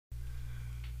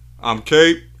I'm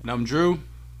Kate. And I'm Drew,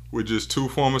 We're just two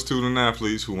former student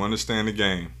athletes who understand the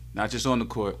game, not just on the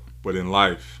court. but in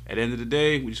life. At the end of the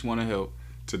day, we just want to help.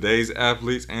 Today's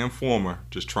athletes and former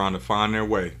just trying to find their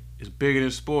way. It's bigger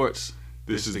than sports.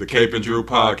 This is the Cape and Drew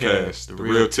podcast, the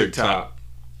real TikTok.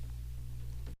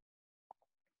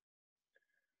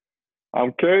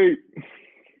 I'm Kate.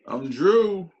 I'm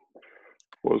Drew.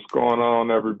 What's going on,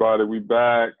 everybody? We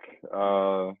back.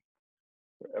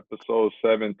 Episode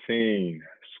 17,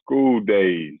 School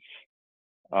Days.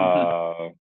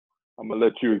 I'm going to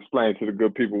let you explain to the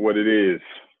good people what it is.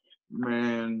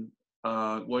 Man,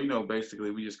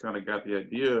 basically we just kind of got the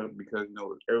idea because,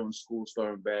 everyone's school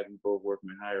starting back, we both working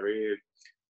in higher ed,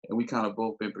 and we kind of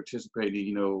both been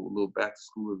participating, little back to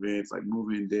school events like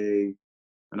moving day.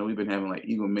 I know we've been having like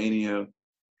Egomania,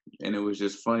 and it was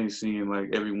just funny seeing like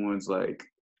everyone's like,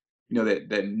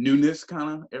 that newness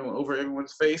kind of over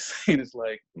everyone's face. And it's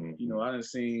like, I done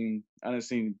seen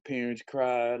parents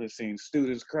cry, I done seen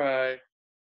students cry.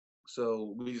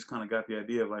 So we just kind of got the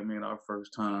idea of like, man, our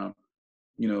first time,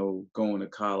 going to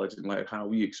college and like how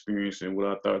we experienced it and what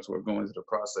our thoughts were going through the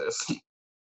process.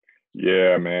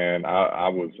 Yeah, man.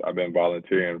 I've been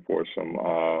volunteering for some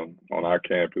on our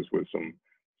campus with some,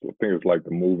 I think it's like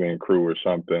the move-in crew or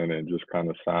something, and just kind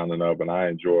of signing up. And I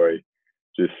enjoy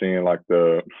just seeing like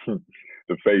the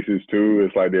the faces too.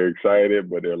 It's like they're excited,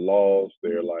 but they're lost.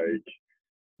 They're like,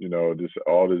 just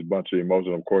all this bunch of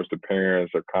emotion. Of course, the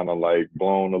parents are kind of like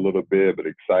blown a little bit, but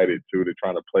excited too. They're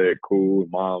trying to play it cool.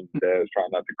 Mom, dad's trying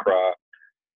not to cry.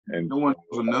 And no one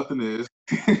knows what nothing is.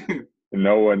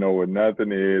 No one knows what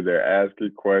nothing is. They're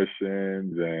asking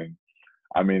questions. And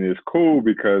I mean, it's cool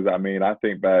because I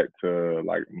think back to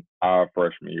like our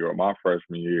freshman year or my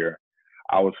freshman year,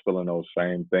 I was feeling those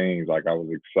same things. Like I was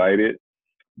excited,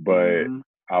 but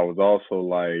I was also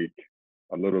like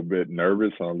a little bit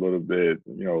nervous and a little bit,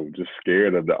 just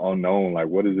scared of the unknown. Like,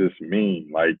 what does this mean?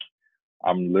 Like,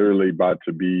 I'm literally about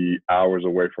to be hours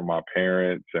away from my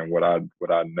parents and what I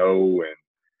know. And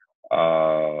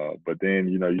but then,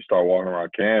 you start walking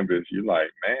around campus, you're like,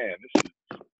 man,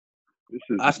 this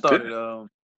is I started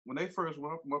when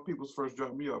people first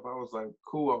dropped me off, I was like,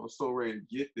 cool, I was so ready to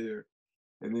get there.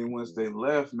 And then once they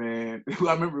left, man,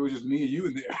 I remember it was just me and you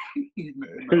in there.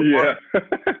 Yeah.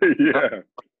 Yeah.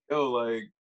 Yo, like,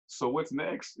 so what's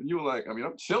next? And you were like, I mean,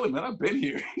 I'm chilling, man. I've been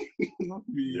here.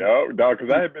 Yo, dog,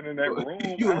 because I had been in that room.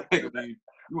 You were like,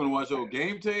 you want to watch old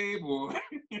game tape or?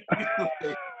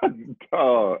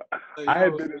 Dog, I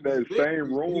had been in that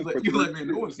same room. You like, man,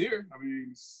 no one's here. I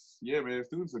mean, yeah, man,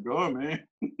 students are gone, man.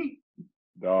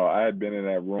 Dog, I had been in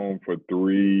that room for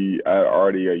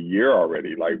already a year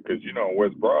already. Like, because in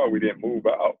West Broad, we didn't move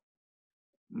out.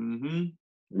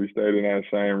 We stayed in that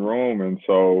same room, and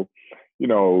so,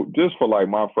 just for like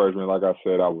my freshman, like I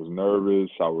said, I was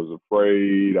nervous, I was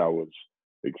afraid, I was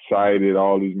excited,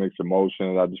 all these mixed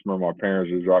emotions. I just remember my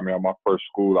parents just dropped me off. My first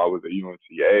school, I was at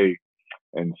UNCA,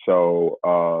 and so,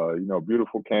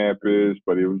 beautiful campus,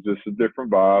 but it was just a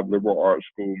different vibe. Liberal arts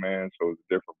school, man, so it was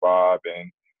a different vibe,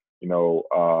 and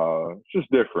it's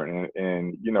just different.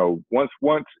 And once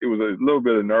it was a little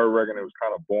bit of nerve wracking, it was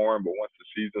kind of boring. But once the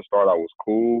season started, I was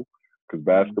cool because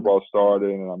basketball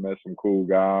started, and I met some cool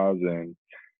guys. And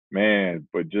man,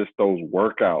 but just those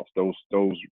workouts, those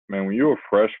man, when you're a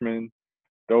freshman,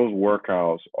 those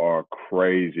workouts are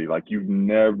crazy. Like you've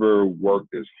never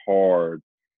worked as hard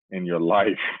in your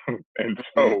life, and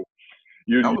so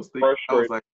you're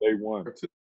frustrated like, day one.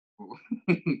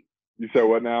 You said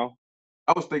what now?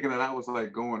 I was thinking that I was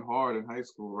like going hard in high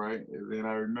school, right? And then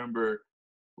I remember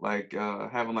like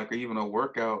having like even a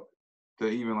workout to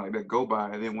even like that go by.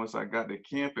 And then once I got to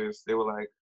campus, they were like,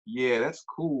 yeah, that's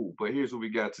cool, but here's what we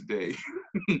got today.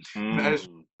 And I just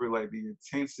remember like the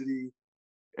intensity,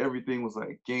 everything was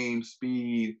like game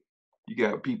speed. You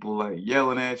got people like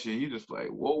yelling at you, and you're just like,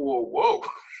 whoa, whoa, whoa,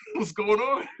 what's going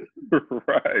on?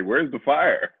 Right, where's the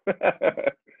fire?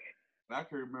 I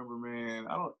can remember, man,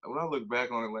 when I look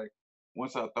back on it, like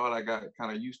once I thought I got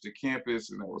kind of used to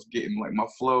campus and I was getting like my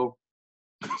flow,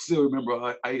 I still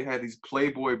remember I had these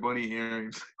Playboy bunny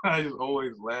earrings. I just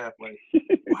always laugh like,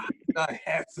 why did I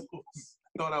have those?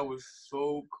 I thought I was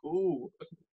so cool.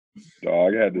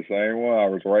 Dog, I had the same one. I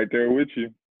was right there with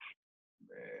you.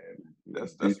 Man,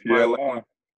 that's probably like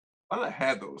I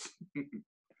had those.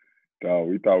 Dog,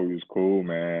 we thought we was cool,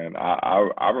 man.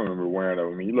 I remember wearing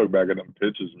them. I mean, you look back at them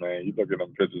pictures, man. You look at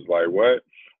them pictures like, what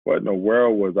in the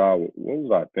world what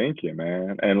was I thinking,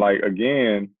 man? And like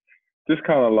again, just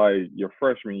kind of like your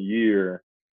freshman year,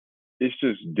 it's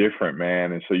just different,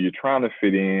 man. And so you're trying to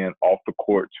fit in off the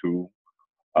court too.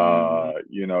 Mm-hmm.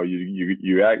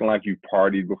 You acting like you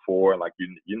partied before, and like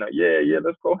yeah,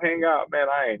 let's go hang out, man.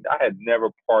 I had never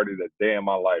partied a day in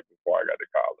my life before I got to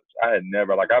college. I had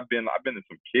never, like, I've been in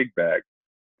some kickbacks,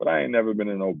 but I ain't never been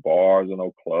in no bars or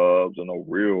no clubs or no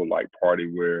real like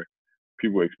party where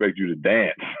people expect you to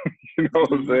dance. You know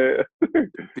what I'm Mm-hmm. saying?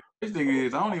 The thing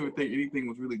is, I don't even think anything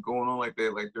was really going on like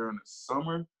that, like during the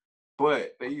summer.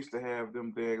 But they used to have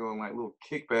them daggone like little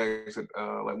kickbacks at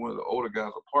like one of the older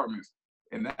guys' apartments,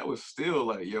 and that was still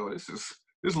like, yo, this is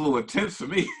a little intense for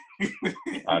me.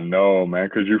 I know, man,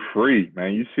 because you're free,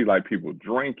 man. You see like people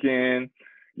drinking,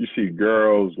 you see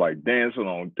girls like dancing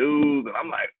on dudes, and I'm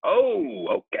like, oh,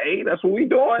 okay, that's what we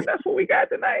doing. That's what we got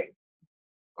tonight.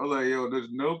 I was like, yo, there's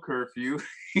no curfew.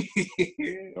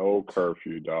 No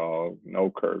curfew, dog. No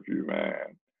curfew, man.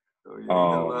 So yeah, you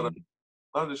had a Um,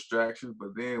 lot of distractions, but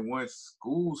then once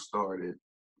school started,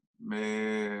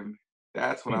 man,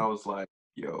 that's when I was like,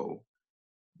 yo,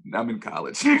 I'm in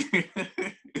college. I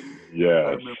yes.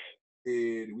 remember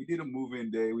we did a move-in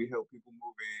day. We helped people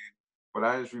move in, but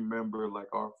I just remember like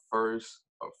our first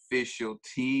official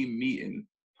team meeting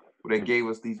where they gave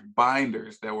us these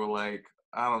binders that were like,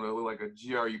 I don't know, like a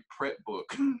GRE prep book.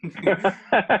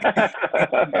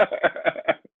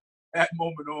 That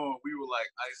moment on, we were like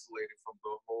isolated from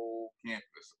the whole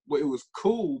campus. Well, it was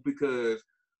cool because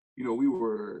we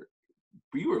were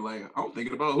like, I'm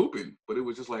thinking about hooping, but it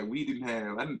was just like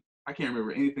I can't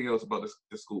remember anything else about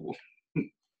the school.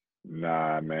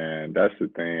 Nah, man, that's the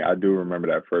thing. I do remember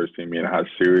that first team meeting, how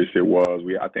serious it was.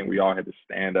 I think we all had to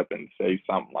stand up and say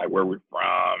something like where we're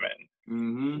from and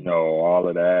Mm-hmm. all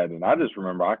of that. And I just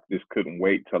remember I just couldn't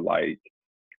wait to like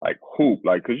hoop,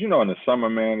 like, cause in the summer,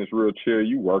 man, it's real chill.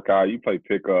 You work out, you play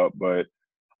pickup, but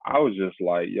I was just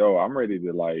like, yo, I'm ready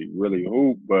to like really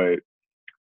hoop. But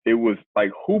it was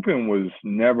like hooping was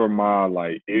never my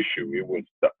like issue. It was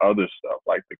the other stuff,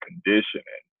 like the conditioning,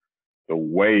 the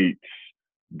weights,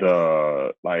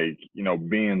 the like,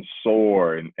 being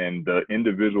sore and the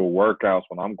individual workouts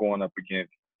when I'm going up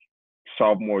against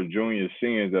sophomores, juniors,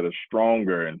 seniors that are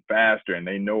stronger and faster and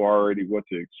they know already what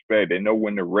to expect. They know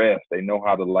when to rest. They know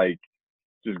how to like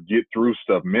just get through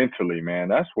stuff mentally, man.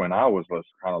 That's when I was just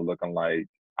kind of looking like,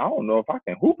 I don't know if I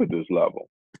can hoop at this level.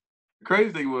 The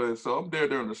crazy thing was, so I'm there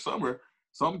during the summer,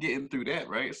 so I'm getting through that,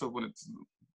 right? So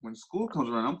when school comes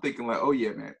around, I'm thinking like, oh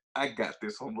yeah, man, I got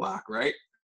this on lock, right?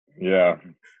 Yeah.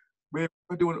 Man,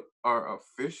 we're doing our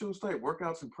official type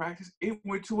workouts and practice. It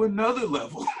went to another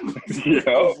level. I Yeah.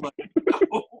 was like,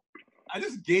 oh, I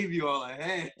just gave you all I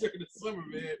had during the summer,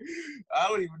 man. I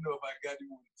don't even know if I got you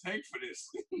in the tank for this.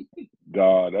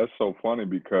 Dog, that's so funny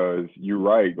because you're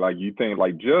right. Like you think,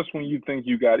 like just when you think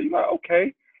you got it, you're like,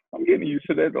 okay, I'm getting used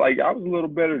to that. Like I was a little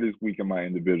better this week in my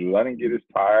individuals. I didn't get as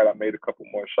tired. I made a couple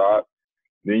more shots.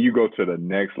 Then you go to the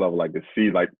next level, like the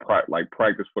like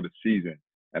practice for the season,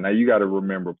 and now you got to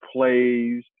remember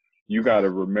plays. You got to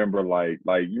remember like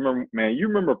you remember, man. You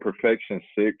remember Perfection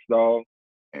 6, dog.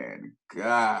 And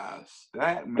gosh,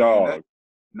 that Dog,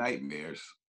 nightmares.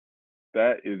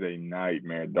 that is a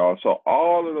nightmare, dog. So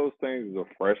all of those things as a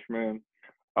freshman,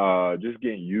 just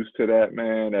getting used to that,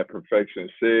 man. That Perfection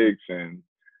 6, and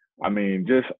I mean,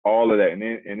 just all of that, and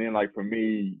then like for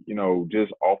me,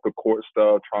 just off the court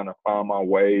stuff, trying to find my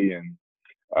way, and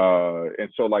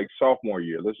so like sophomore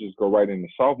year, let's just go right into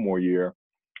sophomore year.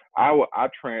 I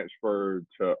transferred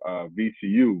to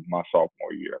VCU my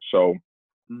sophomore year, so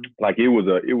Mm. like it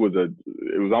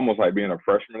was almost like being a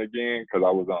freshman again because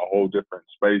I was in a whole different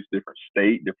space, different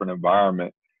state, different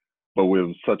environment, but it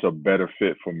was such a better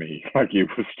fit for me. Like it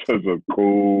was just a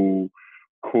cool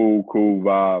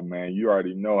vibe, man. You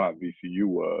already know how VCU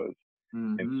was.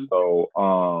 And Mm-hmm. so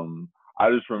I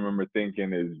just remember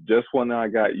thinking is just when I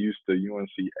got used to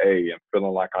UNCA and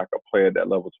feeling like I could play at that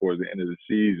level towards the end of the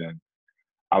season,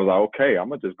 I was like, okay, I'm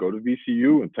gonna just go to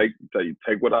VCU and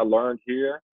take what I learned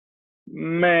here.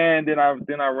 Man, then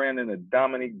I ran into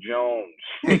Dominic Jones.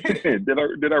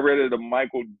 then I ran into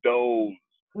Michael Doe.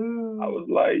 I was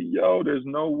like, yo, there's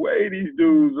no way these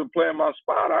dudes are playing my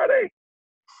spot, are they?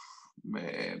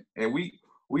 Man, and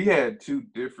we had two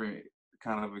different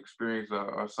kind of experience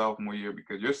our sophomore year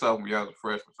because your sophomore year I was a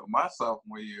freshman. So my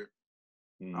sophomore year,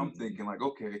 I'm Mm-hmm. thinking like,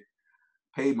 okay,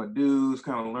 paid my dues,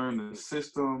 kind of learned the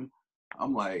system.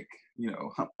 I'm like,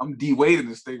 I'm de-weighting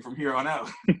this thing from here on out.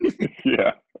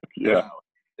 Yeah, And yeah, I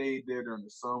stayed there during the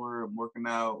summer. I'm working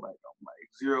out, like I'm like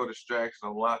zero distractions.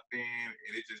 I'm locked in,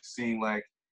 and it just seemed like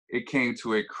it came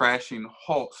to a crashing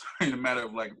halt in a matter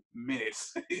of like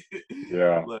minutes.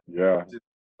 yeah, Like yeah. just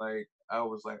like I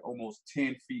was like almost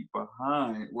 10 feet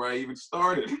behind where I even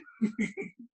started.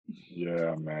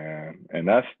 Yeah, man. And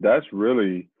that's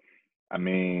really, I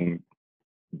mean,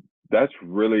 that's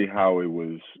really how it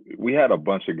was. We had a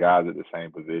bunch of guys at the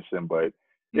same position, but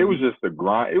it was Mm-hmm. just the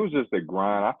grind. It was just the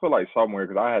grind. I feel like sophomore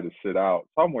because I had to sit out.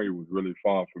 Sophomore was really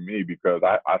fun for me because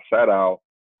I sat out.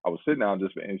 I was sitting down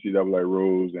just for NCAA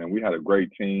rules, and we had a great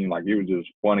team. Like it was just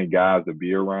funny guys to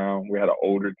be around. We had an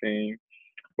older team,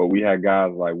 but we had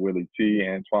guys like Willie T,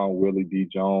 Antoine Willie D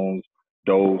Jones,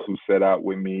 those who set out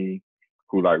with me,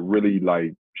 who like really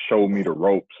like showed me the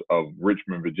ropes of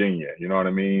Richmond, Virginia. You know what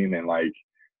I mean? And like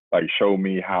showed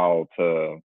me how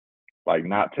to like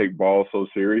not take ball so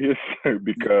serious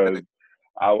because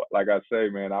I like I say,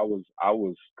 man, I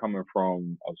was coming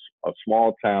from a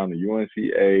small town, the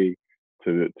UNCA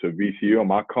to VCU, and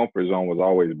my comfort zone was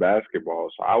always basketball.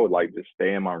 So I would like just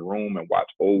stay in my room and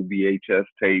watch old VHS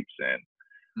tapes and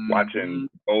Mm-hmm. watching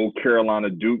old Carolina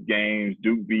Duke games,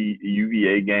 Duke v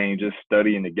UVA games, just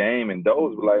studying the game. And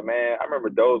those were like, man, I remember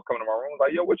those coming to my room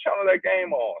like, yo, what channel that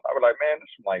game on? I was like, man, this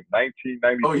is like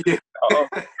Oh 1996.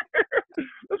 yeah.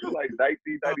 This was like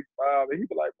 1995. And he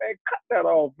was like, man, cut that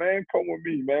off, man. Come with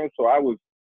me, man. So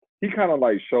he kind of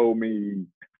like showed me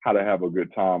how to have a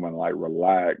good time and like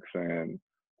relax and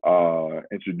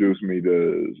introduced me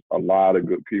to a lot of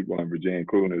good people in Virginia,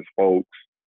 including his folks,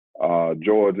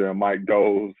 Georgia and Mike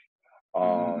Doze.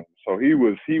 Mm-hmm. So he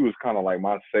was kind of like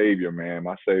my savior, man,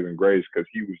 my saving grace, because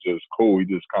he was just cool. He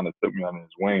just kind of took me under his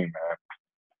wing, man.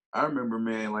 I remember,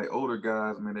 man, like older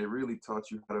guys, man, they really taught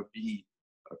you how to be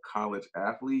a college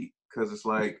athlete because it's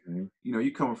like, Mhm.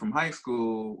 you coming from high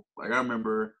school. Like I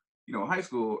remember, high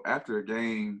school after a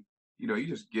game, you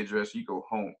just get dressed, you go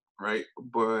home, right?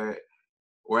 But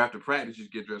or after practice, you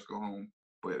just get dressed, go home.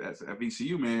 But at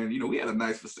VCU, man, we had a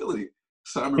nice facility.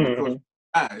 So I remember Coach,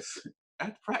 guys,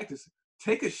 after practice,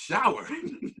 take a shower,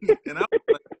 and I was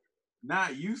like,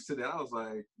 not used to that. I was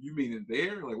like, you mean in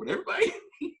there, like with everybody?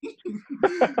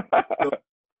 So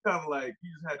kind of like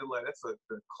you just had to like that's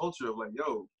the culture of like,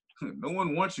 yo, no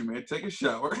one wants you, man. Take a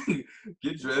shower,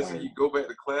 get dressed, and you go back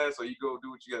to class or you go do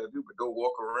what you gotta do, but don't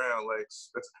walk around like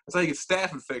that's how you get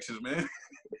staph infections, man.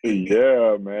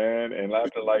 Yeah, man. And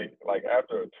after like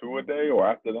after a two a day or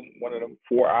after them one of them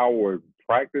 4 hour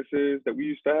practices that we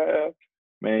used to have,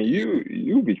 man, Yeah,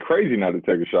 you'd be crazy not to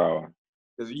take a shower.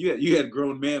 because you had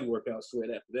grown man workout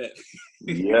sweat after that.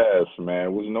 Yes, man.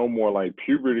 It was no more like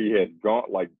puberty had gone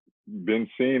like been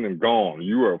seen and gone.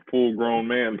 You were a full grown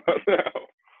man by now.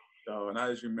 Oh, and I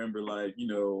just remember like,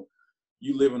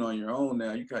 you living on your own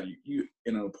now. You you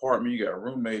in an apartment, you got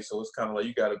roommates, so it's kind of like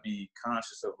you got to be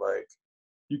conscious of like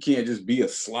you can't just be a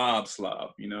slob.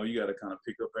 You got to kind of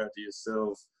pick up after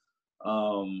yourself.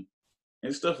 Um,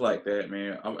 and stuff like that,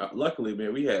 man. Luckily,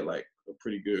 man, we had like a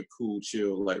pretty good, cool,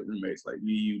 chill like roommates, like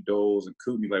me, you, Doles, and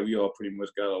Kootenai. Like we all pretty much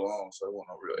got along, so there wasn't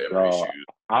no real ever Bro, issues.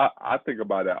 I think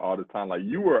about that all the time. Like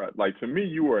you were like to me,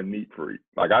 you were a neat freak.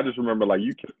 Like I just remember like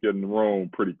you kept getting the room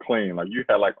pretty clean. Like you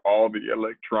had like all the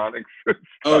electronics and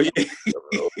Oh stuff.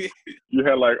 yeah. You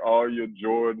had like all your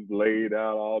Jordans laid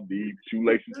out, all deep,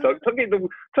 shoelaces tuck in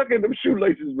them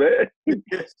shoelaces, man.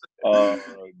 Yes.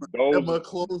 Those Got my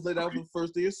clothes laid out for the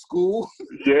first day of school.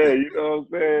 yeah, you know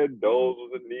what I'm saying? Those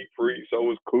was a neat freak. So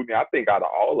was Courtney. I think out of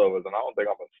all of us, and I don't think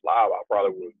I'm a slob. I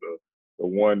probably was the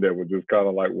one that was just kind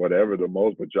of like whatever the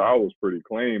most. But y'all was pretty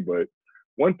clean. But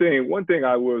one thing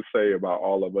I will say about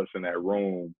all of us in that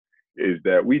room is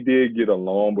that we did get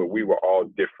along, but we were all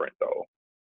different though.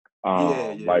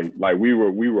 Yeah. Like we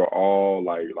were all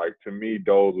like to me,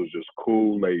 those was just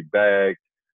cool, laid back,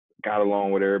 got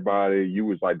along with everybody. You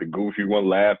was like the goofy one,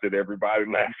 laughed at everybody,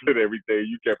 laughed at everything.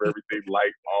 You kept everything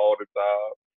light all the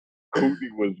time.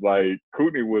 Courtney was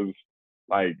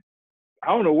like I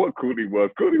don't know what Courtney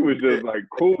was. Courtney was just like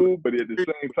cool, but at the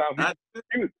same time, Not,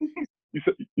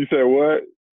 you said what?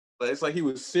 it's like he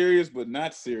was serious, but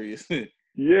not serious.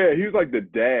 Yeah, he was like the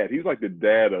dad. He was like the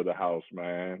dad of the house,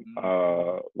 man.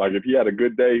 Like if he had a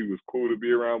good day, he was cool to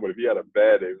be around. But if he had a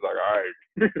bad day, he was like, all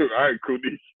right, all right,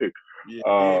 Courtney. Yeah, he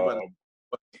ain't about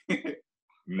Uh, to.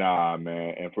 Nah,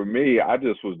 man. And for me, I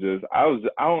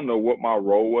don't know what my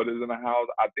role was in the house.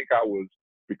 I think I was,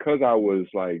 because I was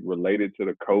like related to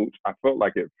the coach, I felt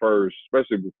like at first,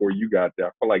 especially before you got there,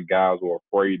 I felt like guys were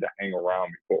afraid to hang around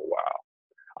me for a while.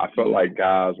 I felt like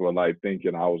guys were like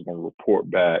thinking I was going to report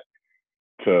back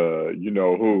to, you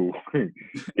know who,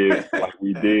 if like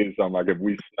we did something, like if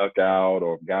we snuck out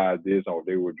or if guys did something, if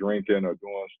they were drinking or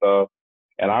doing stuff.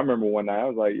 And I remember one night I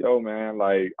was like, yo, man,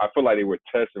 like I feel like they were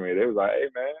testing me. They was like, hey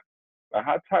man, like,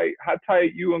 how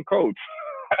tight you and coach?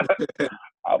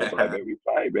 I was like, man, we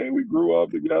tight, man. We grew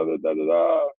up together, da da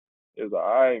da. It's like,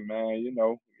 all right, man,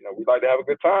 we like to have a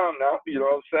good time now. You know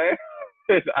what I'm saying?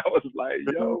 And I was like,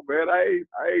 yo, man, I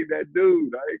ain't that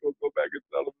dude. I ain't gonna go back and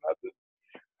tell him nothing.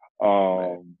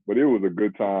 But it was a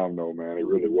good time though, man. It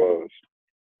really was.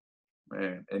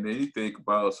 Man, and then you think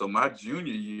about my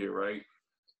junior year, right?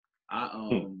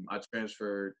 I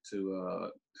transferred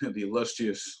to the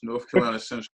illustrious North Carolina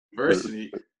Central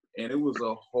University, and it was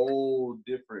a whole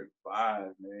different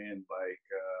vibe, man. Like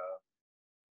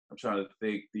I'm trying to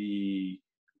think.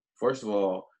 First of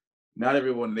all, not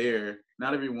everyone that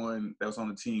was on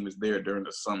the team is there during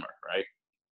the summer, right?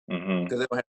 Mm-hmm. Because they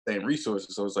don't have the same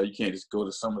resources, so it's like you can't just go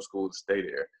to summer school to stay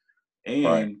there.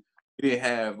 Right. And we didn't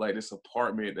have like this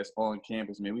apartment that's on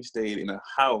campus, man. We stayed in a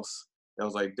house that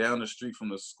was like down the street from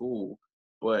the school,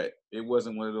 but it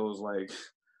wasn't one of those like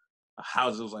a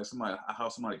house. It was like a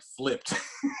house somebody flipped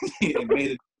and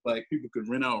made it like people could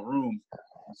rent out rooms.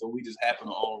 So we just happened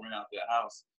to all rent out that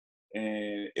house,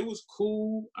 and it was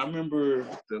cool. I remember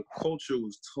the culture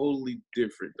was totally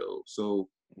different though. So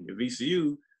at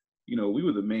VCU, we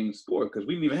were the main sport because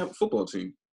we didn't even have a football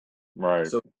team. Right.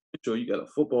 So you got a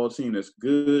football team that's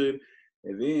good.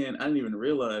 And then I didn't even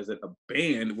realize that a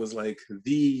band was like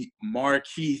the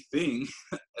marquee thing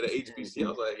at a HBC. I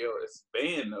was like, yo, it's a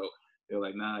band though. They're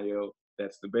like, nah, yo,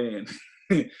 that's the band.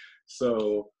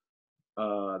 So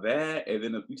that, and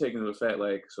then if you take into the fact,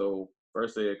 like, so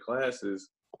first day of classes,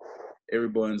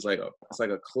 everyone's like, it's like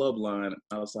a club line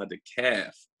outside the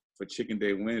CAF for Chicken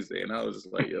Day Wednesday. And I was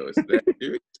just like, yo, it's that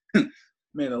serious?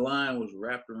 Man, the line was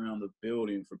wrapped around the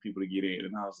building for people to get in.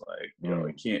 And I was like, yo,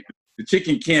 the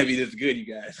chicken can't be this good, you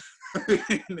guys.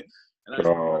 And I just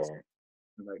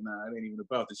like, nah, it ain't even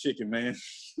about the chicken, man.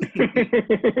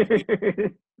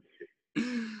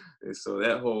 And so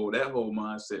that whole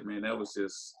mindset, man, that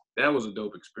was a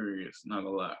dope experience, not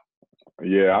gonna lie.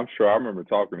 Yeah, I'm sure. I remember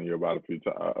talking to you about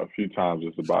a few times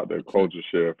just about the culture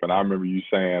shift. And I remember you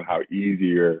saying how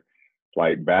easier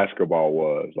like basketball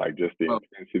was, like just the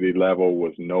intensity level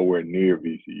was nowhere near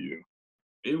VCU.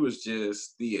 It was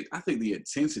just I think the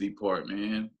intensity part,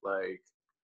 man, like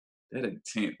that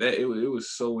intent, it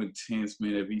was so intense,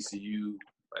 man, at VCU,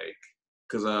 like,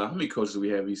 cause how many coaches do we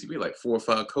have at VCU? We had like 4 or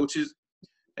 5 coaches.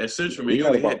 At Central, man, you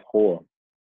only had 4.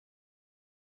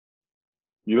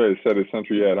 You had said at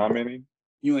Central you had how many?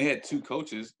 You only had 2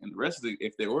 coaches, and the rest of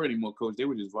if there were any more coaches, they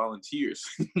were just volunteers.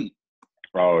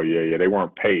 Oh yeah, they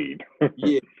weren't paid.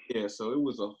 yeah. So it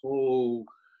was a whole,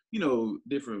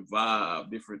 different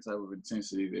vibe, different type of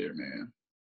intensity there, man.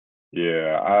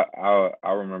 Yeah,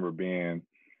 I remember being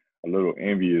a little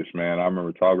envious, man. I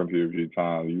remember talking to you a few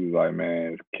times. You was like,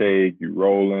 man, it's cake, you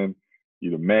rolling,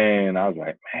 you the man. I was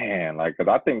like, man, like, cause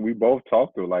I think we both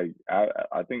talked to, like,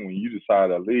 I think when you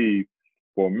decided to leave,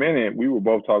 for a minute, we were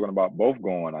both talking about both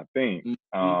going, I think,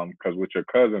 cause with your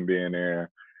cousin being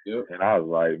there. Yep. And I was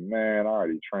like, man, I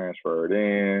already transferred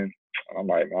in. I'm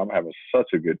like, I'm having such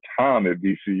a good time at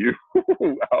VCU.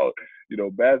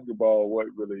 Basketball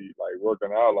wasn't really like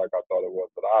working out like I thought it was,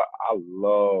 but I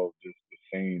love just the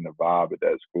scene, the vibe at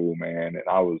that school, man. And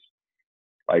I was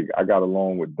like, I got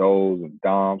along with Doze and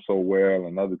Dom so well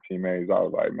and other teammates. I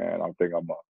was like, man, I think I'm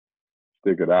gonna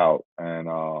stick it out. And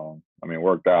it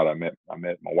worked out. I met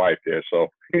my wife there, so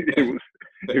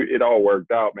it all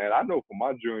worked out, man. I know for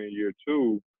my junior year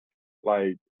too,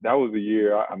 like that was the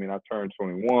year. I turned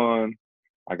 21.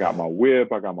 I got my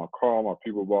whip. I got my car. My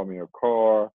people bought me a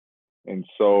car, and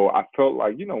so I felt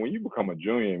like when you become a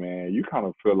junior, man, you kind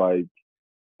of feel like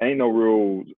ain't no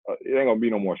real. It ain't gonna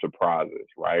be no more surprises,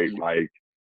 right? Mm-hmm. Like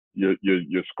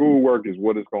your schoolwork is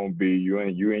what it's gonna be. You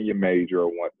and your major or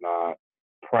whatnot.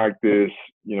 Practice,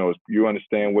 you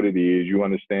understand what it is. You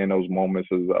understand those moments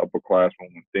as an upperclassman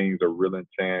when things are real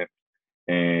intense.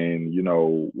 And,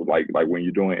 like when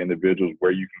you're doing individuals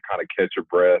where you can kind of catch your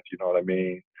breath, you know what I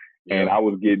mean? Yeah. And I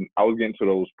was getting to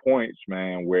those points,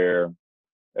 man, where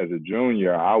as a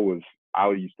junior, I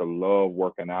used to love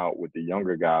working out with the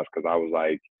younger guys because I was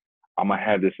like, I'm going to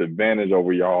have this advantage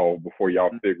over y'all before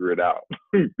y'all figure it out.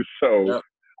 So yep.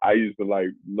 I used to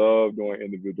love doing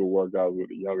individual workouts with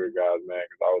the younger guys, man,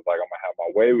 because I was like, I'm going to have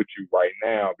my way with you right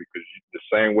now because the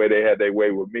same way they had their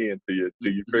way with me until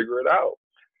you figure it out.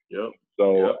 Yep.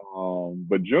 So,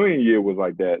 but junior year was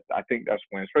like that. I think that's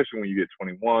when, especially when you get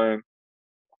 21,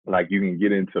 like you can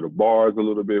get into the bars a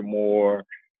little bit more,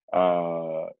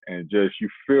 and just you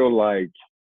feel like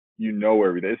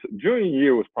everything. Junior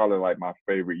year was probably like my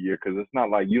favorite year because it's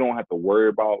not like you don't have to worry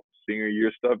about senior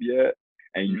year stuff yet,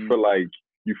 and you feel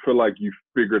like you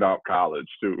figured out college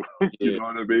too. You know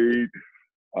what I mean?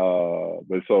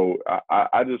 But so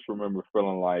I just remember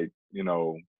feeling like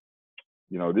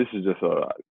this is just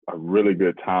a really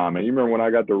good time. And you remember when I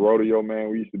got the rodeo, man,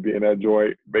 we used to be in that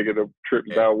joint, making the trips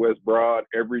down West Broad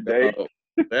every day.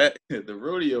 The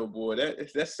rodeo, boy,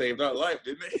 that saved our life,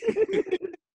 didn't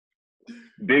it?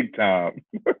 Big time.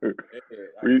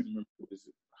 I just remember just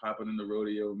hopping in the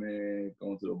rodeo, man,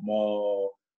 going to the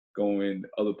mall, going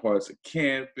other parts of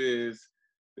campus,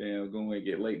 going to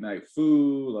get late night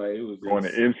food. Like it was Going to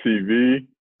just MCV.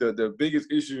 the biggest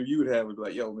issue you would have was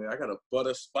like, yo, man, I got a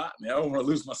butter spot, man. I don't want to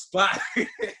lose my spot.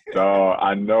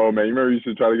 I know, man. You remember you used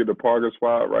to try to get the parking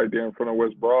spot right there in front of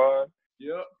West Broad?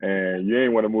 Yep. And you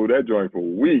ain't want to move that joint for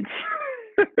weeks.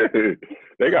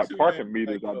 They got parking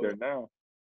meters out there now.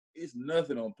 It's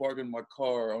nothing on parking my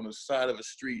car on the side of a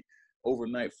street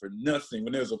overnight for nothing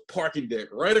when there's a parking deck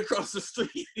right across the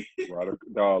street.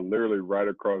 Literally right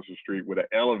across the street with an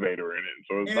elevator in it.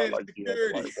 So it's not like you have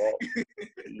to like walk.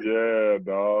 Yeah,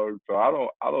 dog. So I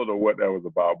don't know what that was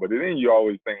about. But then you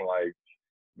always think like,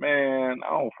 man,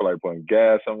 I don't feel like putting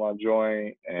gas on my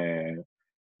joint and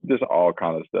just all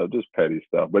kind of stuff, just petty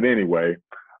stuff. But anyway,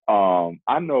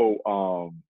 I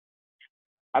know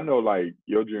like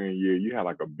your junior year, you had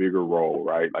like a bigger role,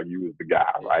 right? Like you was the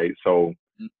guy, right? So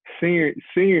senior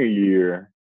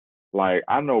year, like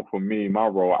I know for me, my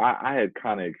role, I had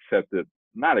kind of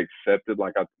not accepted,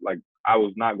 like I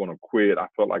was not gonna quit. I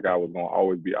felt like I was gonna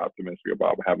always be optimistic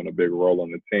about having a big role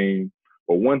on the team.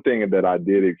 But one thing that I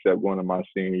did accept going to my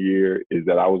senior year is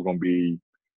that I was gonna be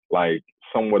like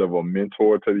somewhat of a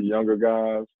mentor to the younger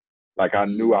guys. Like I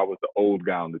knew I was the old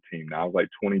guy on the team. Now I was like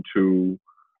 22.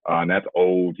 And that's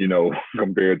old,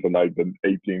 compared to like the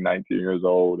 18, 19 years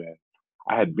old. And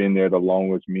I had been there the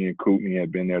longest. Me and Kootney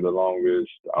had been there the longest,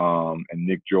 and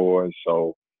Nick George.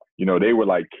 So, they were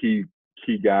like key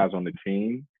guys on the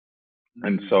team.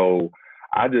 And so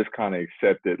I just kind of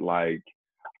accepted like,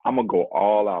 I'm going to go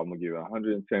all out. I'm going to give it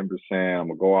 110%. I'm going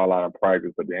to go all out in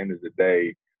practice. But at the end of the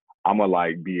day, I'm going to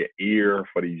like be an ear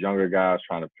for these younger guys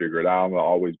trying to figure it out. I'm going to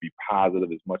always be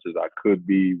positive as much as I could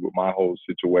be with my whole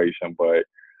situation. But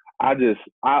I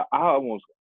don't want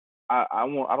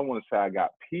to say I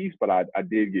got peace, but I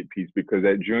did get peace because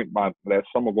that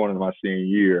summer going into my senior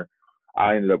year,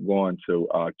 I ended up going to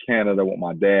Canada with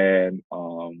my dad.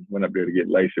 Went up there to get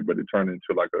LASIK, but it turned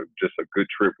into like just a good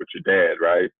trip with your dad,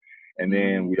 right? And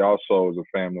then we also, as a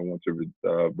family, went to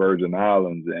the Virgin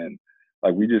Islands, and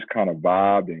like we just kind of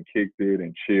vibed and kicked it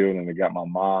and chilled, and it got my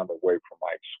mind away from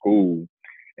like school.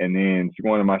 And then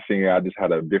going to my senior year, I just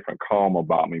had a different calm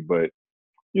about me, but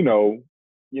and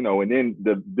then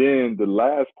the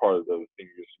last part of the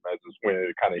senior semester is when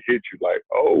it kind of hit you like,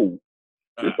 oh,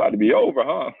 it's about to be over,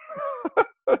 huh?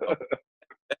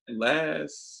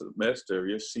 Last semester of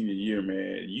your senior year,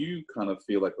 man, you kind of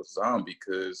feel like a zombie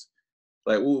because,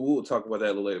 like, we'll talk about that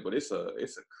a little later. But it's a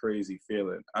crazy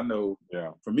feeling. I know.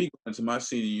 Yeah. For me, going into my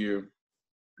senior year,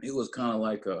 it was kind of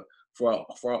like for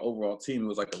our overall team, it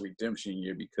was like a redemption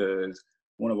year because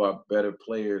one of our better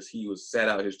players, he was sat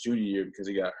out his junior year because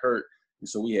he got hurt. And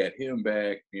so we had him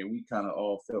back, and we kind of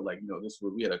all felt like,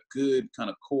 we had a good kind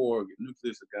of core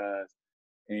nucleus of guys,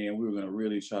 and we were going to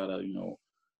really try to,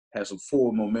 have some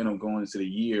forward momentum going into the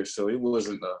year. So it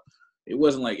wasn't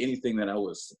like anything that I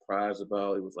was surprised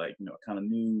about. It was like, I kind of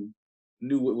knew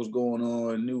what was going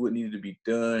on, knew what needed to be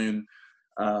done.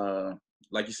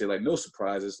 Like you said, like no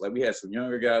surprises. Like we had some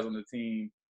younger guys on the team,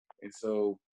 and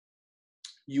so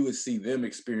you would see them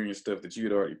experience stuff that you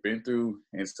had already been through,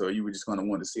 and so you would just kind of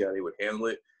want to see how they would handle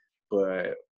it.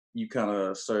 But you kind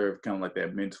of serve kind of like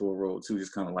that mentor role too,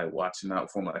 just kind of like watching out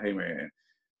for them, like, hey man,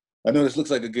 I know this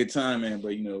looks like a good time, man, but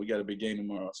we got a big game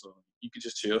tomorrow, so you can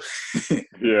just chill.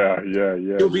 Yeah.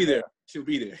 She'll be there.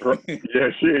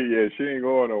 Yeah, she ain't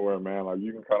going nowhere, man. Like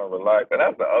you can kind of relax, and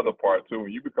that's the other part too.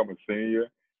 When you become a senior,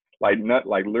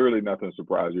 literally nothing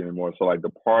surprises you anymore. So like the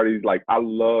parties, like I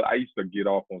used to get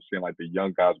off on seeing like the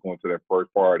young guys going to their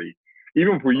first party.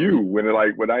 Even for you, when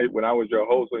I was your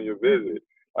host on your visit,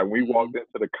 like we walked into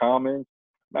the Commons,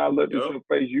 man, I looked at your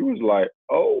face, you was like,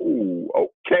 oh,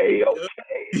 okay.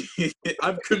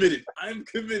 I'm committed. I'm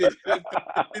committed today.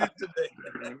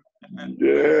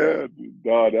 Yeah,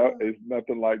 dog, it's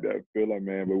nothing like that feeling,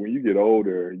 man. But when you get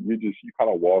older, you kind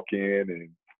of walk in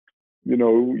and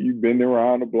you've been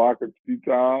around the block a few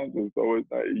times, and so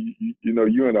it's like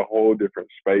you're in a whole different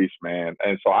space, man.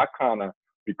 And so I kind of,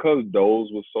 because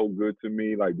Doze was so good to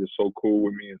me, like just so cool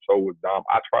with me, and so was Dom,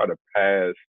 I try to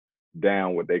pass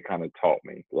down what they kind of taught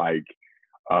me. Like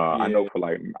I know for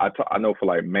like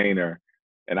Maynard,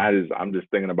 and I'm just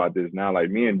thinking about this now.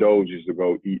 Like me and Doze used to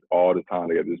go eat all the time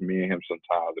together. Just me and him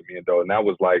sometimes, and me and Doze, and that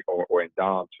was like, or in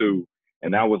Dom too,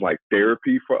 and that was like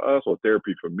therapy for us, or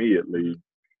therapy for me at least.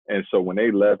 And so when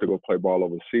they left to go play ball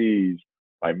overseas,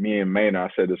 like me and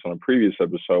Maynard, I said this on a previous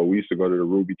episode, we used to go to the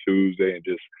Ruby Tuesday and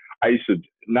I used to,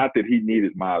 not that he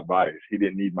needed my advice. He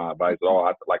didn't need my advice at all.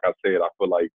 Like I said, I feel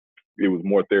like it was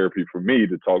more therapy for me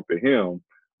to talk to him.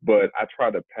 but I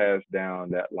try to pass down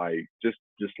that like just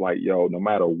like yo, no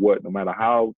matter what, no matter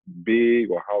how big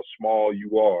or how small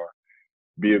you are,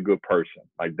 be a good person.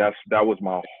 Like that was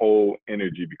my whole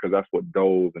energy because that's what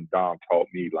Doles and Dom taught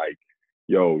me. Like,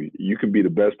 yo, you can be the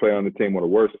best player on the team or the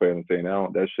worst player on the team. Now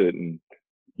that shouldn't,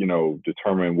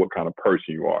 determine what kind of person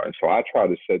you are. And so I try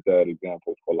to set that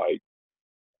example for like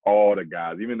all the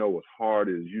guys, even though it's hard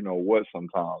as you know what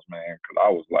sometimes, man. Because I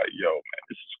was like, yo, man,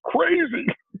 this is crazy.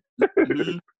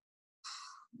 Mhm.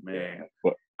 Man,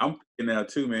 But I'm thinking now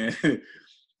too, man.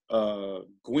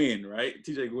 Gwen, right?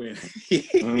 TJ Gwen.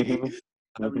 mhm,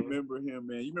 I mhm. remember him,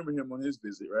 man. You remember him on his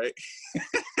visit, right?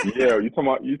 Yeah, you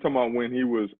talking about when he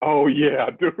was? Oh yeah,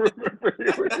 I do remember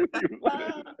him when he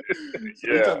was. So we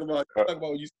Yeah, talk about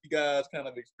when you see guys kind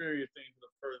of experience things for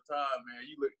the first time,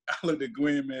 man. I looked at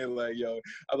Gwen, man, like, yo,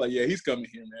 I'm like, yeah, he's coming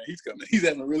here, man. He's coming. He's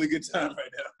having a really good time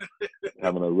right now.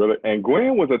 having a really and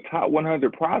Gwen was a top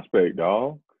 100 prospect,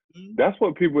 dog. Mhm. That's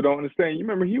what people don't understand. You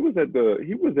remember he was at the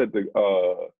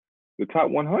top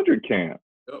 100 camp,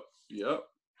 Yep.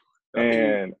 I think we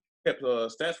and kept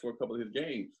stats for a couple of his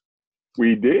games.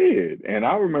 we did. And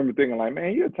I remember thinking like,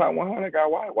 man, he's a top 100 guy.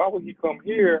 Why would he come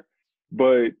here?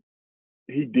 But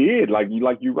he did.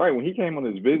 You're right. When he came on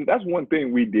his visit, that's one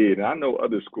thing we did. And I know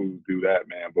other schools do that,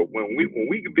 man. But when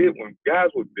guys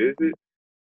would visit,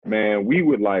 man, we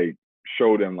would like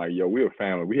show them like, yo, we're a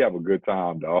family. We have a good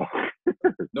time, dog.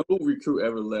 No recruit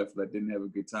ever left that didn't have a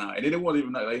good time, and then it wasn't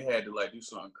even like they had to like do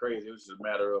something crazy. It was just a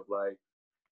matter of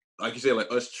like you said,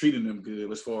 like us treating them good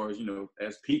as far as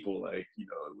as people. Like it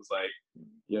was like,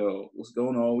 yo, what's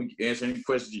going on? We can answer any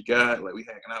questions you got. Like we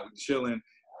hanging out, we chilling.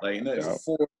 Like and it's Yeah, a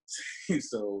four.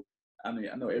 So I mean,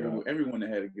 I know yeah. everyone that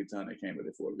had a good time that came to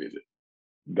the for a visit.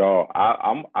 Dog,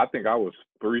 I think I was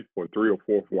 3 or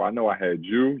 4. I know I had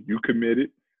you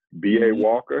committed, B.A. Mhm.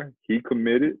 Walker, he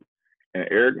committed, and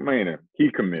Eric Maynard,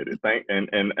 he committed.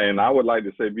 And I would like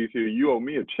to say, BC, you owe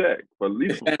me a check for at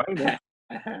least for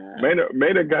Maynard.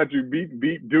 Maynard got you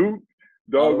beat Duke.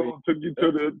 Oh, Doggone took you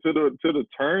to the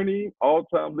tourney,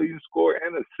 all-time leading scorer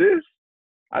and assist.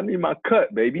 I need my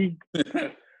cut, baby.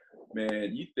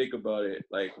 man, you think about it,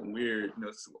 like when we're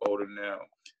so older now,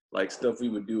 like stuff we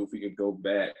would do if we could go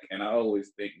back. And I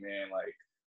always think, man, like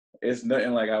it's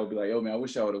nothing like I would be like, oh man, I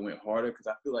wish I would have went harder because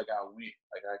I feel like I went,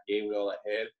 like I gave it all I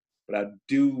had. But I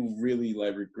do really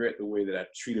like regret the way that I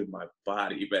treated my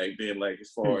body back then. Like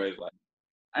as far as like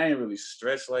I ain't really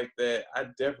stressed like that. I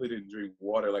definitely didn't drink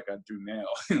water like I do now.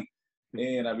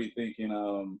 And I be thinking,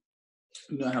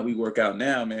 you know how we work out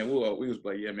now, man. We was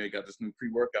like, yeah, man, got this new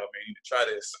pre-workout, man. You need to try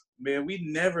this. Man, we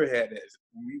never had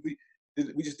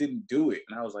that. We just didn't do it.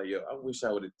 And I was like, yo, I wish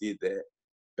I would have did that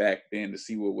back then to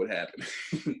see what would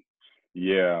happen.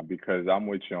 Yeah, because I'm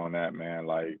with you on that, man.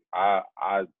 Like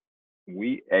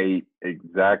we ate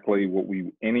exactly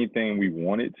anything we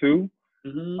wanted to.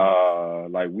 Hmm.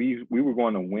 Like we were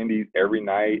going to Wendy's every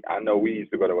night. I know we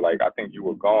used to go to like I think you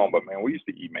were gone, but man, we used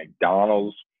to eat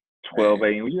McDonald's 12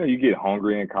 Man, a.m. You get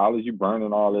hungry in college, you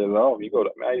burning all this off.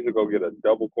 I used to go get a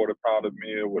double quarter pounder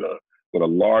meal with a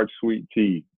large sweet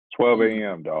tea, 12 mm,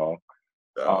 a.m. dog.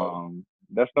 dog.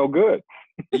 That's no good.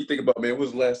 You think about, man, when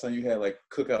was the last time you had like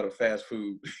cookout or fast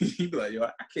food? You be like, yo,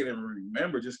 I can't even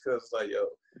remember just because it's like, yo,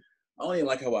 I don't even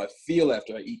like how I feel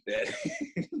after I eat that.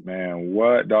 Man,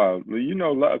 what dog?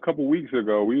 A couple weeks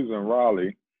ago we was in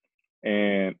Raleigh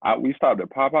and we stopped at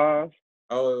Popeyes.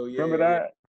 Oh Remember yeah, yeah.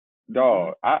 that? Hmm.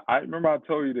 Dog, I remember I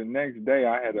told you the next day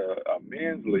I had a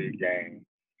men's league game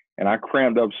and I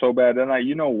cramped up so bad that night.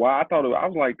 You know why? I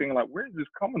was like thinking like, where's this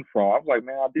coming from? I was like,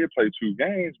 man, I did play 2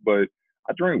 games, but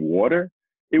I drink water.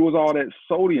 It was all that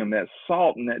sodium, that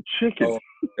salt, and that chicken. Oh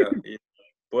yeah, yeah.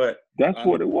 But That's I know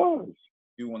what it was.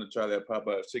 you want to try that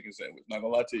Popeye's chicken sandwich. Not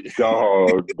gonna lie to you.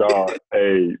 Dog.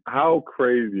 Hey, how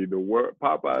crazy the world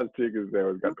Popeye's chicken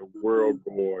sandwich got the world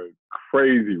going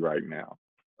crazy right now.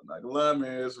 I'm not gonna lie,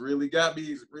 man. It's really got me.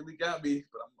 It's really got me.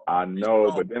 But I I'm know,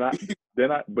 strong.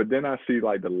 but then I see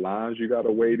like the lines you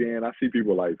gotta wait in. I see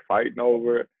people like fighting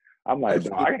over it. I'm like,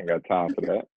 dog, I ain't got time for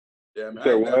that. Yeah, You man. I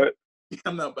said ain't that. what?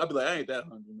 I'm not. I'll be like, I ain't that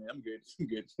hungry, man. I'm good. I'm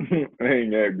good. It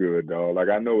ain't that good, dog. Like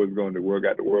I know it's going to work,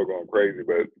 got the world going crazy,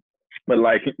 but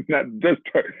like not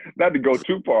to go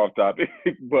too far off topic,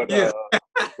 but Yeah.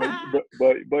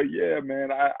 but yeah, man,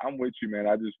 I'm with you, man.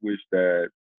 I just wish that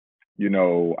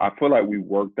I feel like we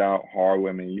worked out hard.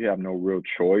 I mean, you have no real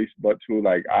choice but to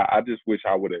like. I just wish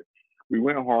I would have. We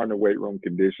went hard in the weight room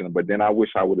conditioning, but then I wish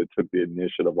I would have took the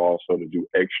initiative also to do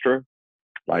extra.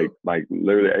 Like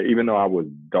literally, even though I was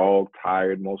dog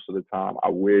tired most of the time, I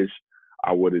wish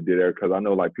I would have did it because I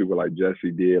know like people like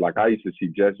Jesse did. Like I used to see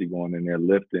Jesse going in there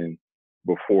lifting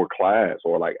before class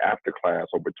or like after class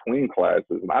or between classes.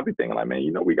 And I'd be thinking like,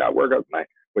 man, we got work out tonight.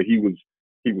 But he was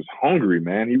hungry,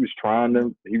 man. He was trying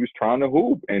to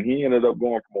hoop, and he ended up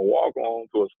going from a walk on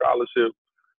to a scholarship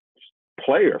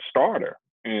player, starter.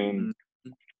 And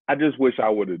I just wish I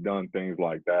would have done things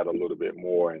like that a little bit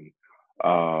more. And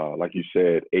like you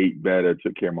said, ate better,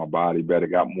 took care of my body better,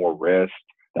 got more rest.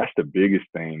 That's the biggest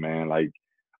thing, man. Like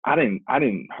I didn't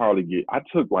hardly I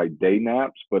took like day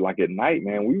naps, but like at night,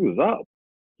 man, we was up.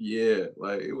 Yeah,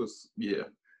 like it was, yeah,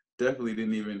 definitely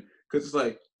didn't even, because it's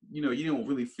like, you don't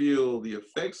really feel the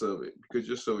effects of it because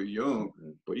you're so young.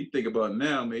 But you think about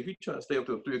now, man, if you try to stay up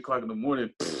till 3 o'clock in the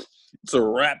morning, it's a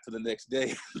wrap for the next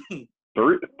day.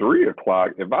 3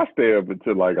 o'clock. If I stay up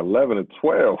until like 11 or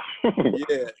 12,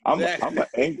 Yeah,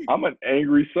 exactly. I'm an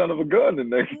angry son of a gun the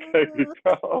next day.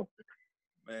 So,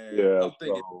 Man, yeah. I'm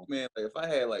thinking, So man, like if I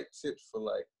had like tips for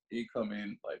like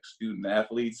incoming like student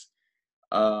athletes,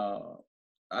 uh,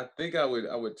 I think I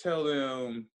would tell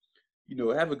them,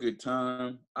 have a good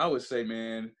time. I would say,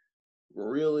 man,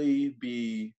 really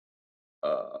be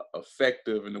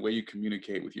effective in the way you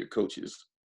communicate with your coaches,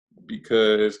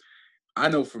 because I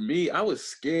know for me, I was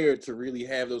scared to really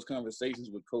have those conversations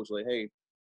with coach. Like, hey,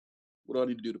 what do I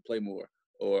need to do to play more?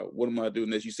 Or what am I doing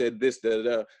this? You said this, da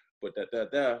da da, but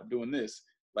I'm doing this.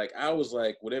 Like I was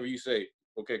like, whatever you say,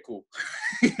 okay, cool.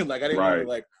 Like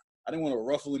right. I didn't want to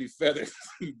ruffle any feathers,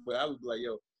 but I was like,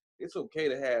 yo, it's okay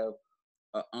to have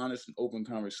an honest and open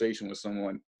conversation with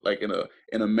someone, like in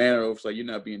a manner of like you're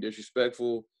not being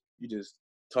disrespectful, you just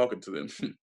talking to them.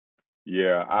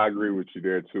 Yeah, I agree with you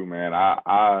there too, man.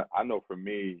 I know for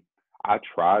me, I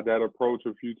tried that approach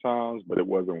a few times, but it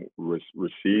wasn't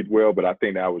received well. But I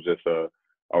think that was just a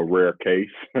rare case.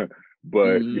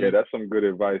 But yeah, Hmm. that's some good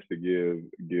advice to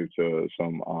give to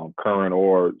some current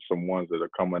or some ones that are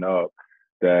coming up.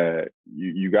 That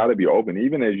you got to be open,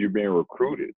 even as you're being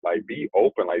recruited. Like be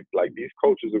open. Like these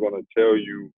coaches are gonna tell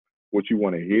you what you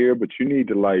want to hear, but you need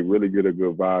to like really get a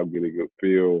good vibe, get a good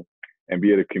feel, and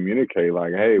be able to communicate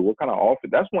like, hey, what kind of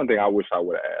offense? That's one thing I wish I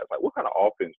would have asked. Like, what kind of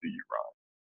offense do you run?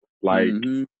 Like,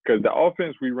 Hmm. because the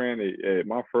offense we ran at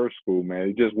my first school, man,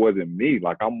 it just wasn't me.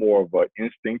 Like, I'm more of an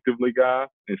instinctive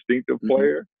Hmm.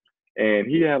 player. And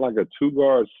he had like a two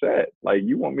guard set. Like,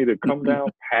 you want me to come down,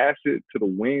 pass it to the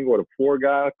wing or the four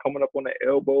guys coming up on the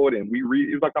elbow, and we read.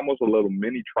 It was like almost a little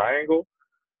mini triangle.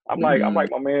 I'm like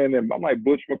my man, and I'm like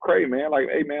Butch McCray, man. Like,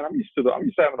 hey, man, I'm used to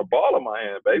having a ball in my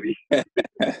hand, baby.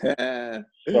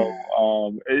 So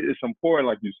it's important,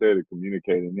 like you said, to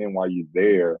communicate. And then while you're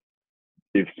there,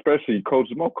 especially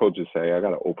coaches, most coaches say, I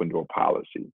got an open door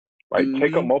policy. Right? Hmm.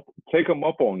 Take them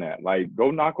up on that. Like,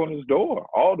 go knock on his door.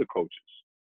 All the coaches.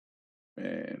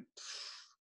 Man,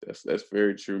 that's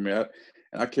very true, man.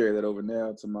 And I carry that over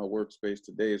now to my workspace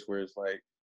today, is where it's like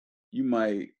you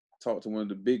might talk to one of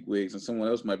the big wigs, and someone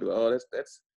else might be like, "Oh,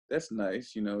 that's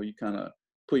nice." You kind of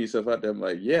put yourself out there. I'm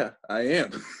like, "Yeah, I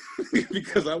am,"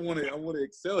 because I want to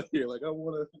excel here. Like I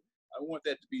want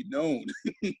that to be known.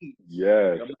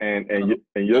 Yes, Like I'm not and trying to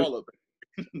and your all of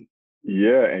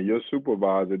yeah, and your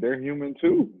supervisor, they're human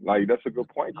too. Like that's a good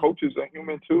point. it. Coaches are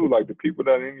human too. Like the people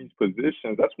that are in these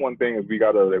positions, that's one thing is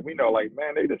that we know. Like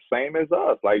man, they the same as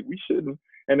us. Like we shouldn't,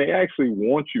 and they actually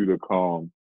want you to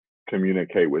come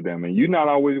communicate with them, and you're not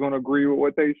always going to agree with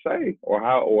what they say or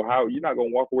how you're not going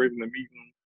to walk away from the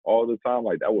meeting all the time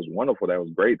like that was wonderful, that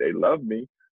was great, they loved me,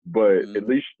 but Mhm. at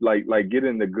least like get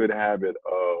in the good habit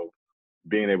of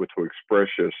being able to express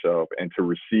yourself and to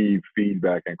receive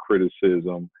feedback and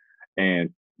criticism, and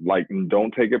like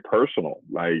don't take it personal,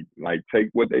 like take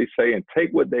what they say and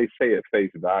take what they say at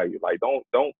face value. Like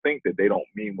don't think that they don't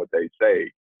mean what they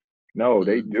say. No,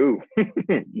 they Mhm. do.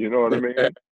 You know what I mean?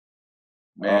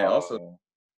 Man, also uh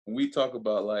when we talk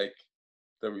about like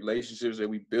the relationships that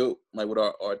we built like with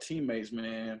our teammates,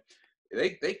 man,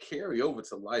 they carry over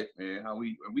to life, man. How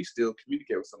we still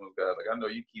communicate with some of those guys. Like I know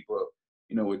you keep up,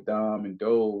 with Dom and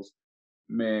Doles.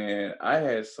 Man, I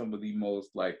had some of the most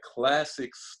like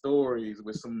classic stories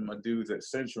with some of my dudes at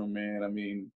Central, man. I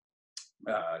mean,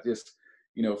 just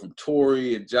from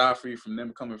Tori and Joffrey, from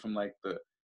them coming from like the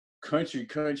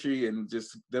country, and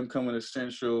just them coming to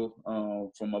Central,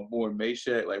 from my boy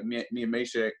Meshack. Like me and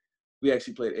Meshack, we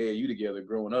actually played AAU together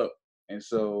growing up. And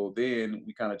so then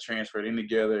we kind of transferred in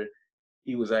together.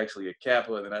 He was actually a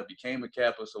Kappa, and then I became a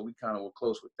Kappa, so we kind of were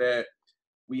close with that.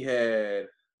 We had,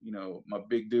 my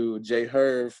big dude, Jay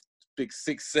Herv, big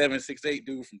 6'7", 6'8"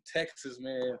 dude from Texas,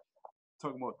 man.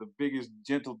 Talking about the biggest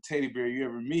gentle teddy bear you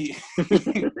ever meet.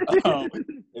 um,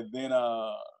 and then,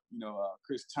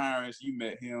 Chris Tyrants, you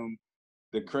met him.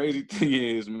 The crazy thing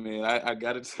is, man, I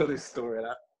got to tell this story. And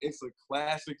it's a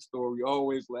classic story. We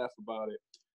always laugh about it.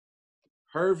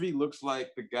 Hervey looks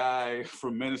like the guy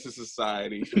from Menace to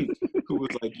Society who was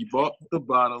like, you bought the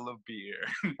bottle of beer.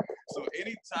 So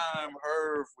anytime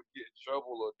Herv would get in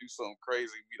trouble or do something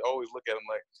crazy, we'd always look at him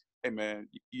like, hey, man,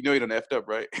 you know you done effed up,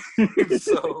 right?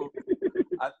 So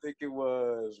I think it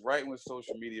was right when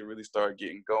social media really started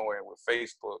getting going with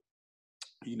Facebook.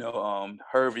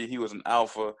 Hervey, he was an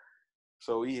alpha.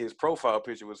 So his profile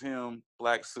picture was him,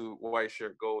 black suit, white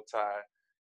shirt, gold tie.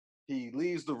 He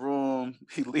leaves the room.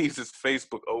 He leaves his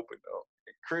Facebook open though.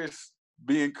 And Chris,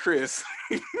 being Chris,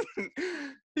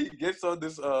 he gets on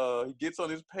his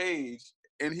page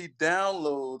and he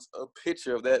downloads a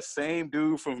picture of that same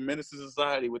dude from Menace to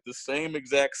Society with the same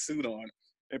exact suit on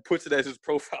and puts it as his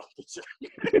profile picture.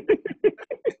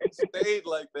 It stayed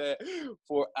like that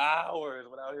for hours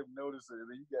without him noticing.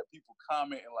 And then you got people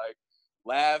commenting like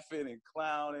laughing and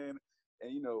clowning.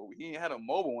 And, he ain't had a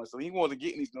mobile one, so he wasn't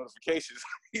getting these notifications.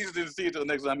 He just didn't see it till the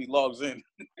next time he logs in.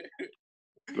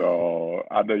 So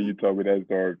I know you told me that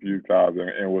story a few times.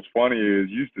 And what's funny is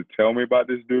you used to tell me about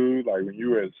this dude. Like when you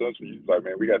were at Central, you was like,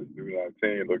 man, we got this dude on the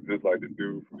team. Look just like the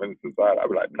dude from Menace to Society. I'd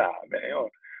be like, nah, man.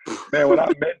 Man, when I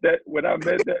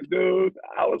met that dude,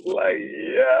 I was like,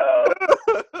 yo.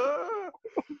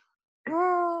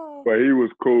 But he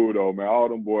was cool though, man. All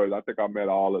them boys, I think I met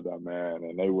all of them, man.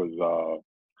 And they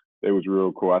was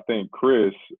real cool. I think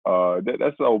Chris,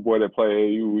 that's the old boy that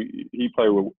played AU. He played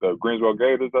with the Greensboro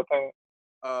Gators, I think.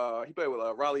 He played with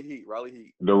Raleigh Heat.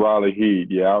 The Raleigh Heat.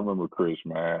 Yeah, I remember Chris,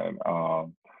 man.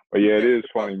 But yeah, it is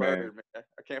funny, Bird, man.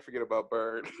 I can't forget about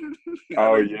Bird.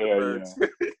 Oh yeah.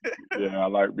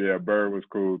 Yeah, Bird was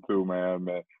cool too, man.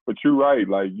 But you're right.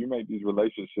 Like you make these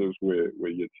relationships with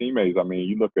your teammates. I mean,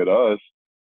 you look at us.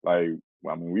 Like,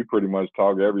 I mean, we pretty much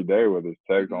talk every day, whether it's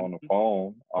text or on the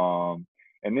phone.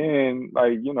 And then,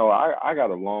 like, I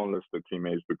got a long list of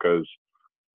teammates because,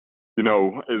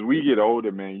 as we get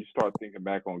older, man, you start thinking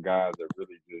back on guys that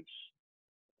really just,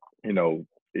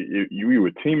 you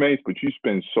were teammates, but you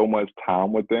spend so much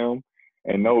time with them.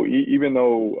 And even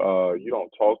though you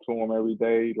don't talk to them every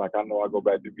day, like I know I go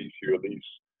back to VCU at least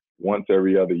once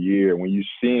every other year. When you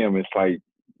see them, it's like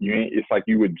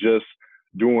you were just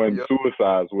doing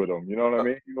suicides with them. You know what I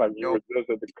mean? Like you were just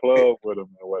at the club with them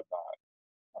and whatnot.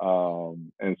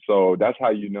 And so that's how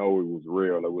you know it was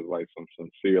real. It was like some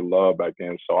sincere love back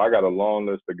then. So I got a long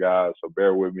list of guys, so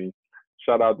bear with me.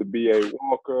 Shout out to B.A.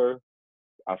 Walker.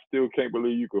 I still can't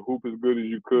believe you could hoop as good as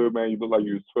you could, man. You look like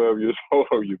you was 12 years old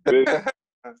on your business.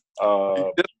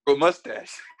 A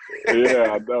mustache.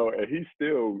 Yeah, I know. And he's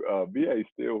still, B.A.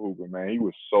 still hooping, man. He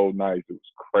was so nice. It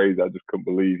was crazy. I just couldn't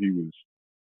believe he was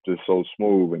just so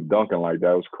smooth and dunking like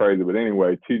that. It was crazy. But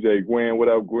anyway, TJ Gwynn, what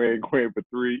up, Gwynn? Gwynn for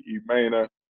 3. E. Maynard,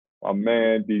 my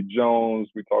man, D. Jones.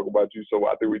 We talk about you. So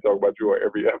I think we talk about you on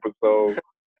every episode.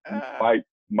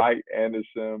 Mike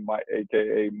Anderson,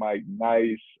 a.k.a. Mike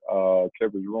Nice,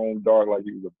 kept his room dark like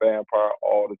he was a vampire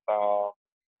all the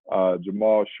time.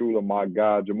 Jamal Schuler, my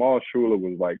guy. Jamal Schuler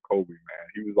was like Kobe, man.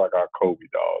 He was like our Kobe,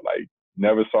 dog. Like,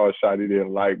 never saw a shot he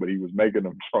didn't like, but he was making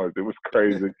them trunks. It was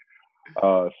crazy.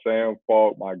 Sam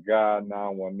Falk, my guy,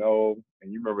 910.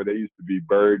 And you remember they used to be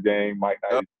Bird Gang, Mike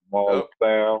Nice, Jamal,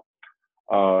 Sam.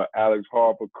 Alex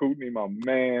Harper, Kootenai, my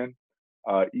man.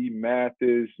 E.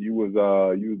 Mathis, you was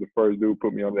the first dude who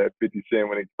put me on that 50 Cent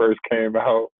when it first came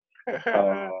out.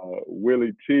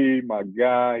 Willie T, my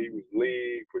guy, he was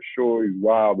lead for sure. He's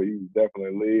wild, but he was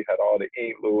definitely lead. Had all the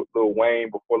ink, Lil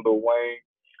Wayne before Lil Wayne.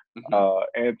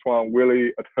 Antoine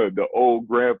Willie, the old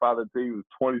grandfather T, was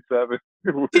 27.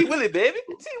 T Willie, baby.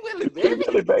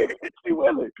 T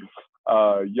Willie.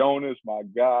 Jonas, my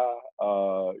guy,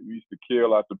 we used to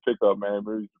kill after pickup, man.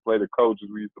 We used to play the coaches.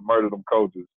 We used to murder them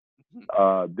coaches.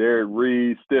 Derek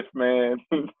Reed, Stiff Man.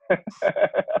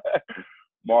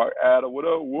 Mark Adams, what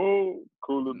up? Whoa.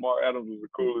 Mark Adams was the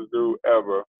coolest dude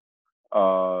ever.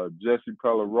 Jesse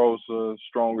Pellarosa,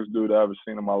 strongest dude I ever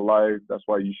seen in my life. That's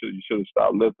why you should have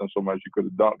stopped lifting so much. You could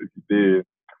have dunked if you did.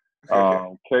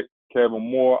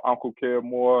 Kevin Moore, Uncle Kev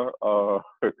Moore,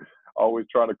 always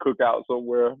trying to cook out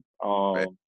somewhere.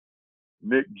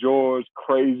 Nick George,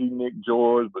 crazy Nick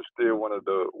George, but still one of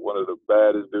the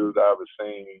baddest dudes I ever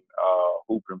seen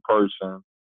hoop in person.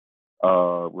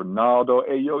 Ronaldo,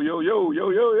 hey yo,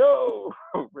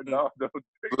 Ronaldo,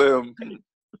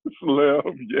 Slim,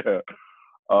 yeah.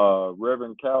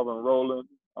 Reverend Calvin Rowland,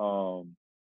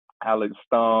 Alex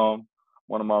Stom,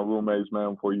 one of my roommates,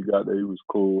 man. Before you got there, he was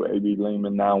cool. AB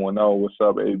Lehman, 910. What's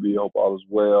up, AB? Hope all is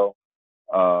well.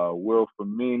 Will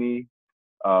Femini.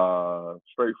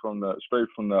 Straight from the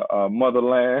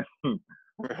motherland.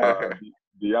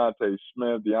 Deontay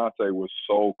Smith. Deontay was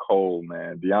so cold,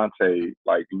 man. Deontay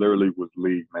like literally was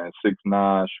league, man.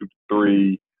 6'9", shoot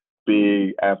 3.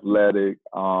 big, athletic,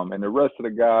 and the rest of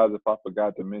the guys. If I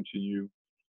forgot to mention you,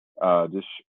 just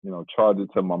charge it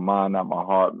to my mind, not my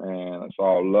heart, man. It's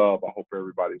all love. I hope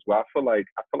everybody's well. I feel like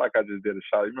I just did a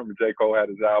shot. You remember J. Cole had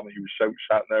his album? He was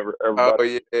shouting Oh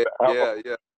everybody. yeah.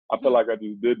 I feel like I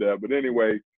just did that. But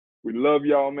anyway, we love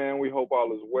y'all, man. We hope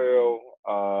all is well.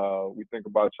 We think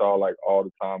about y'all like all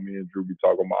the time. Me and Drew be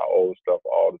talking about old stuff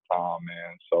all the time,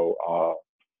 man. So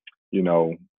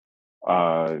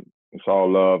it's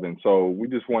all love. And so we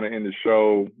just want to end the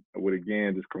show with,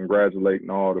 again, just congratulating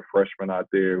all the freshmen out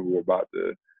there who are about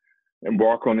to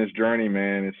embark on this journey,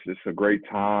 man. It's just a great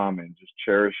time, and just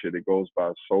cherish it. It goes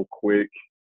by so quick.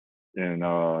 And,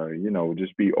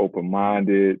 just be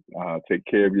open-minded, take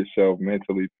care of yourself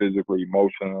mentally, physically,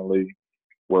 emotionally,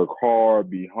 work hard,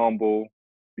 be humble,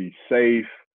 be safe,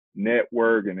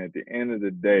 network, and at the end of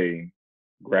the day,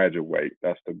 graduate.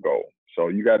 That's the goal. So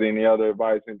you got any other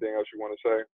advice, anything else you want to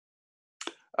say?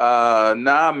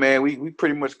 Nah, man, we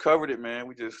pretty much covered it, man.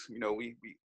 We just, we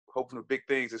hoping for big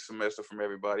things this semester from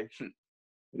everybody.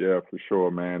 Yeah, for sure,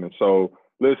 man. And so,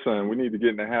 listen, we need to get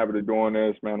in the habit of doing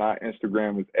this, man. Our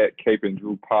Instagram is at Cape and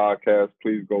Drew Podcast.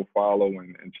 Please go follow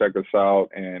and check us out.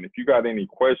 And if you got any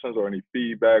questions or any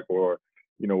feedback, or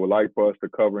would like for us to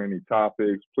cover any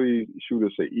topics, please shoot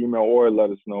us an email or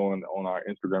let us know on our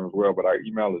Instagram as well. But our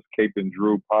email is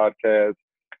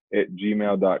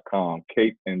capeanddrewpodcast@gmail.com.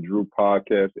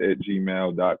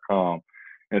 capeanddrewpodcast@gmail.com.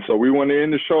 And so we want to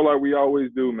end the show like we always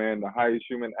do, man. The highest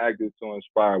human act is to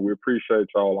inspire. We appreciate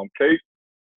y'all. I'm Cape.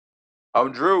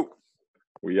 I'm Drew.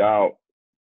 We out.